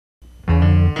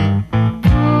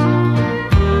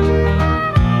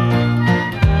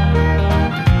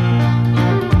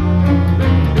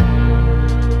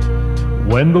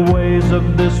When the ways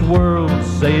of this world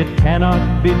say it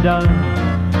cannot be done,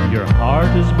 your heart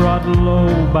is brought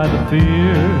low by the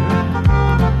fear.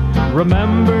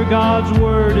 Remember, God's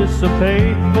word is so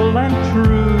faithful and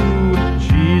true.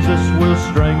 Jesus will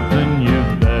strengthen you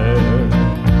there.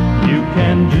 You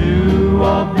can do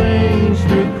all things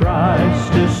through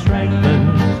Christ who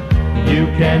strengthens. You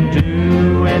can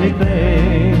do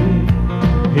anything.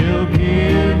 He'll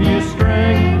give you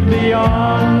strength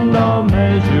beyond all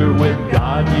measure. With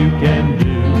God you can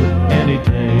do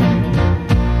anything.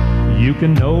 You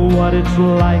can know what it's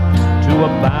like to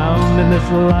abound in this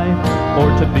life, or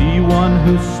to be one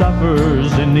who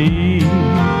suffers in need.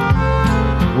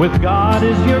 With God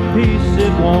is your peace,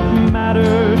 it won't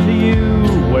matter to you.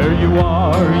 Where you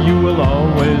are, you will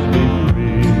always be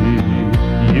free.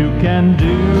 You can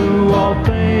do all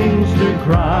things through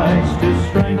Christ who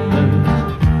strengthens.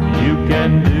 You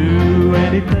can do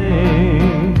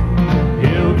anything.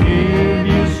 He'll give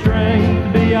you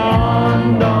strength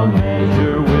beyond all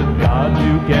measure. With God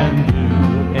you can do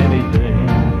anything.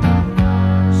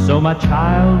 So my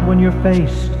child, when you're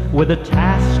faced with a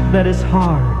task that is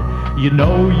hard, you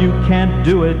know you can't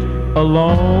do it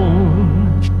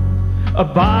alone.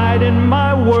 Abide in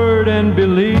my word and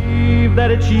believe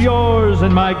that it's yours,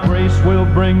 and my grace will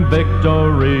bring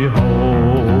victory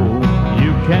home.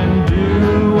 You can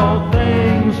do all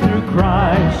things through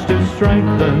Christ who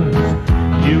strengthens.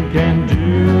 You can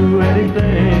do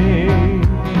anything.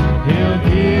 He'll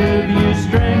give you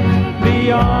strength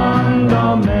beyond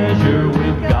all measure.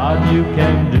 With God you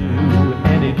can do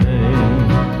anything.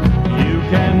 You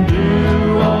can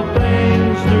do all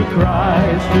things through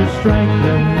Christ who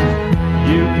strengthens.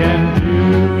 You can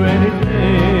do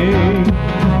anything.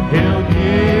 He'll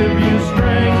give you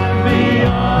strength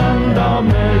beyond all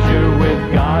measure. With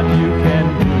God you can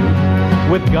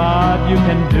do. With God you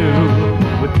can do.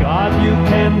 With God you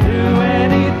can do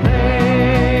anything.